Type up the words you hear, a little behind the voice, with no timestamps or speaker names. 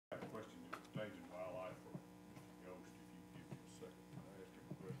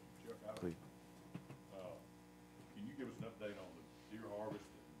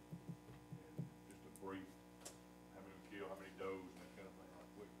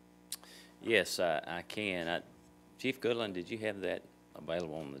Yes, I can. Chief Goodland, did you have that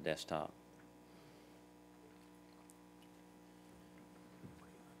available on the desktop?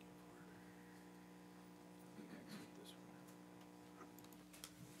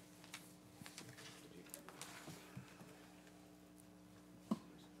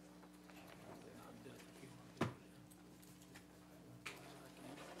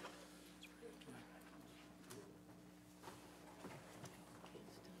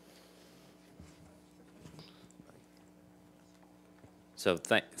 So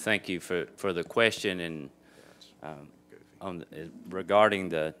thank you for the question, and regarding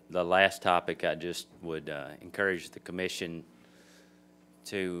the last topic, I just would encourage the commission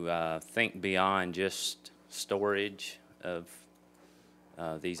to think beyond just storage of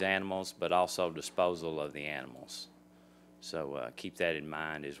these animals, but also disposal of the animals. So keep that in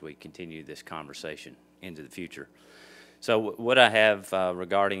mind as we continue this conversation into the future. So what I have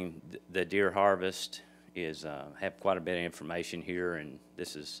regarding the deer harvest is have quite a bit of information here, and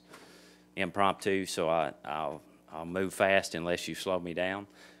this is impromptu, so I'll move fast unless you slow me down.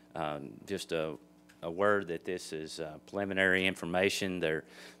 Just a word that this is preliminary information. There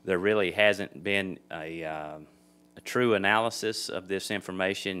really hasn't been a true analysis of this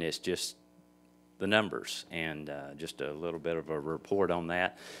information. It's just the numbers and just a little bit of a report on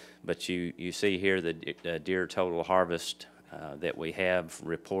that. But you see here the deer total harvest that we have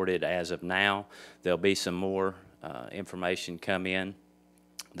reported as of now. There'll be some more information come in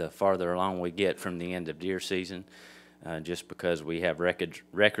the farther along we get from the end of deer season, just because we have records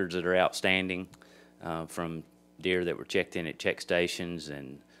that are outstanding from deer that were checked in at check stations,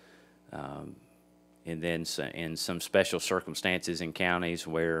 and then in some special circumstances in counties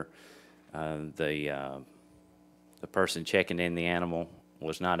where the person checking in the animal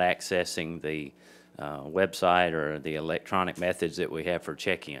was not accessing the website or the electronic methods that we have for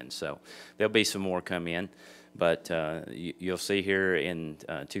check-in. So there'll be some more come in, but you'll see here in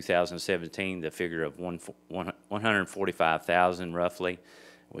 2017 the figure of 145,000 roughly,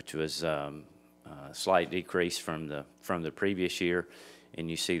 which was a slight decrease from the previous year. And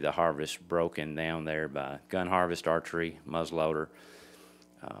you see the harvest broken down there by gun harvest, archery, muzzleloader,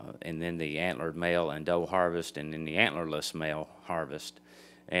 and then the antlered male and doe harvest, and then the antlerless male harvest.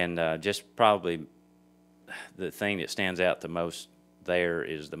 And just probably the thing that stands out the most there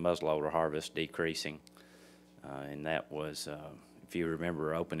is the muzzleloader harvest decreasing. And that was, if you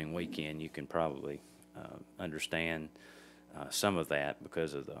remember opening weekend, you can probably understand some of that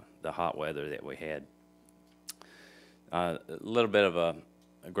because of the hot weather that we had. A little bit of a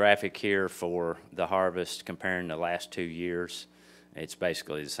graphic here for the harvest comparing the last 2 years. It's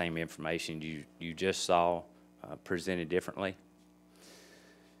basically the same information you just saw presented differently.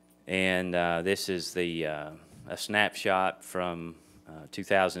 And this is a snapshot from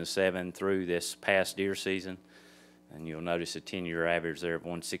 2007 through this past deer season. And you'll notice a 10-year average there of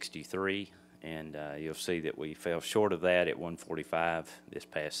 163. And you'll see that we fell short of that at 145 this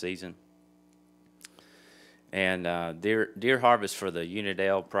past season. And deer harvest for the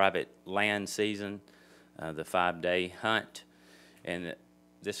Unidale private land season, the 5-day hunt. And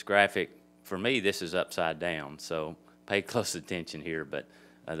this graphic, for me, this is upside down, so pay close attention here. But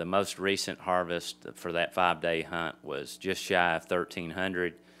the most recent harvest for that 5-day hunt was just shy of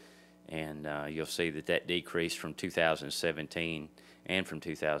 1,300, and you'll see that decreased from 2017 and from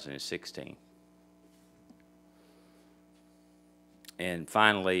 2016. And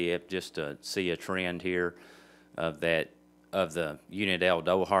finally, just to see a trend here of the Unidale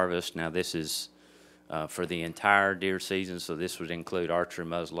doe harvest. Now this is for the entire deer season, so this would include archery,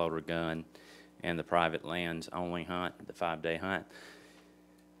 muzzleloader, gun, and the private lands only hunt, the 5-day hunt.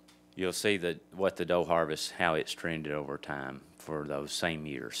 You'll see what the doe harvest, how it's trended over time for those same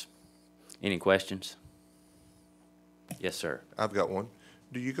years. Any questions? Yes, sir. I've got one.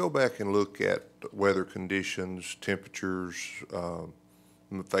 Do you go back and look at weather conditions, temperatures,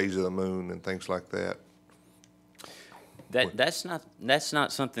 phase of the moon, and things like that? That's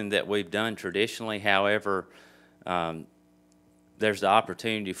not something that we've done traditionally. However, there's the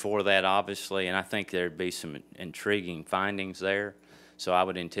opportunity for that, obviously, and I think there'd be some intriguing findings there. So I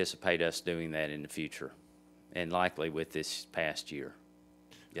would anticipate us doing that in the future, and likely with this past year.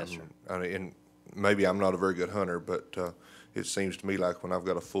 Yes, sir. And maybe I'm not a very good hunter, but it seems to me like when I've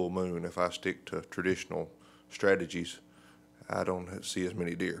got a full moon, if I stick to traditional strategies, I don't see as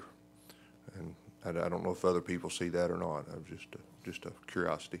many deer. And I don't know if other people see that or not. I'm just a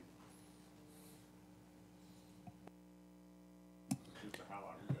curiosity. Just to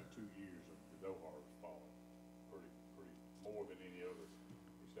highlight, we've got 2 years of the doe harvest falling, pretty more than any other,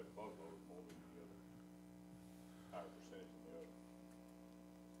 except muzzleloader, more than any other, higher percentage than the other.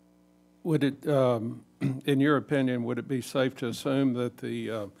 Would it, in your opinion, would it be safe to assume that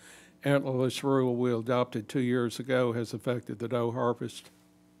the antlerless rule we adopted 2 years ago has affected the doe harvest?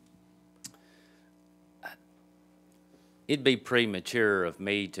 It'd be premature of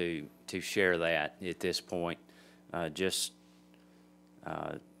me to share that at this point. And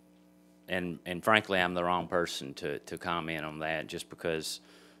frankly, I'm the wrong person to comment on that, just because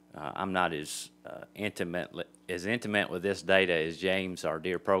I'm not as intimate with this data as James, our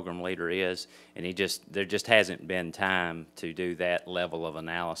deer program leader, is, and there just hasn't been time to do that level of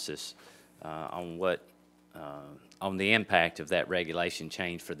analysis on the impact of that regulation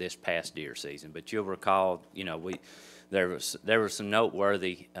change for this past deer season. But you'll recall, there were some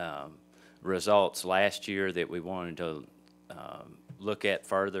noteworthy results last year that we wanted to look at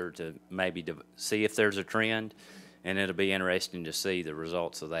further to maybe see if there's a trend, and it'll be interesting to see the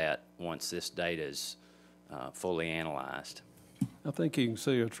results of that once this data is fully analyzed. I think you can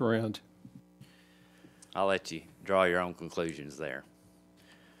see a trend. I'll let you draw your own conclusions there.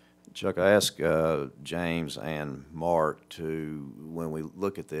 Chuck, I asked James and Mark to, when we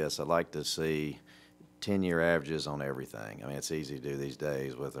look at this, I'd like to see 10-year averages on everything. I mean, it's easy to do these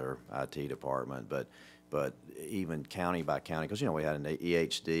days with our IT department, but even county by county, because, we had an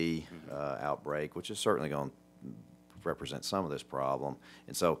EHD outbreak, which is certainly going to represent some of this problem.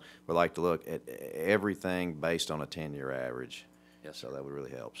 And so we'd like to look at everything based on a 10-year average. Yes, so that would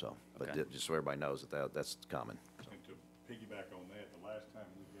really help. So, but Okay. just so everybody knows that's common. So. And to piggyback on that, the last time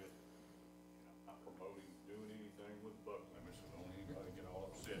we had, I'm not promoting doing anything with buck limits, so don't anybody get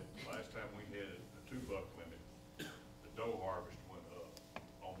all upset. The last time we had a 2-buck limit, the doe harvest went up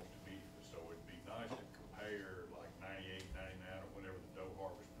almost immediately. So it'd be nice to compare like 98, 99, or whatever the doe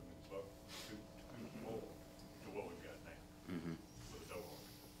harvest limit buck to more to what we've got now with the doe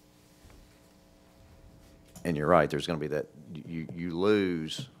harvest. And you're right, there's going to be that, you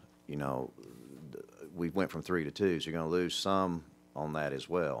lose, we went from 3 to 2, so you're going to lose some on that as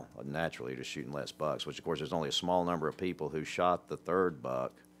well, naturally, just shooting less bucks, which of course there's only a small number of people who shot the 3rd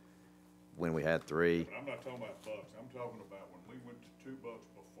buck when we had 3. But I'm not talking about bucks, I'm talking about when we went to 2 bucks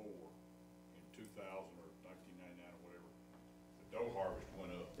before, in 2000 or 1999 or whatever, the doe harvest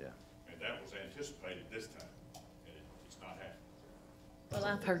went up. Yeah. And that was anticipated this time, and it's not happening. Well,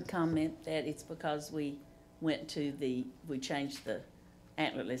 I've heard comment that it's because we changed the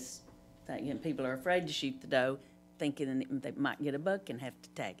antlerless thing, and people are afraid to shoot the doe, thinking they might get a buck and have to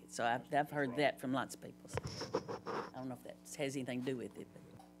tag it. So I've heard that from lots of people. So I don't know if that has anything to do with it. But.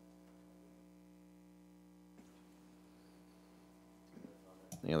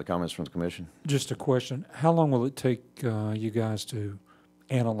 Any other comments from the commission? Just a question. How long will it take you guys to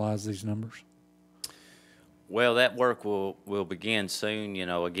analyze these numbers? Well, that work will begin soon.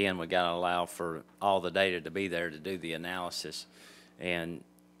 Again, we got to allow for all the data to be there to do the analysis. And,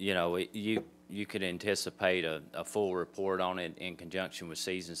 you could anticipate a full report on it in conjunction with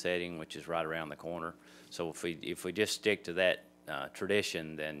season setting, which is right around the corner. So if we just stick to that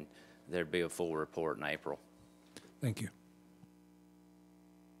tradition, then there'd be a full report in April. Thank you.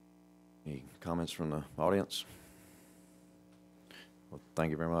 Any comments from the audience? Well, thank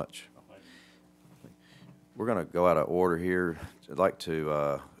you very much. We're going to go out of order here. I'd like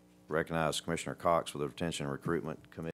to recognize Commissioner Cox with the Retention and Recruitment Committee.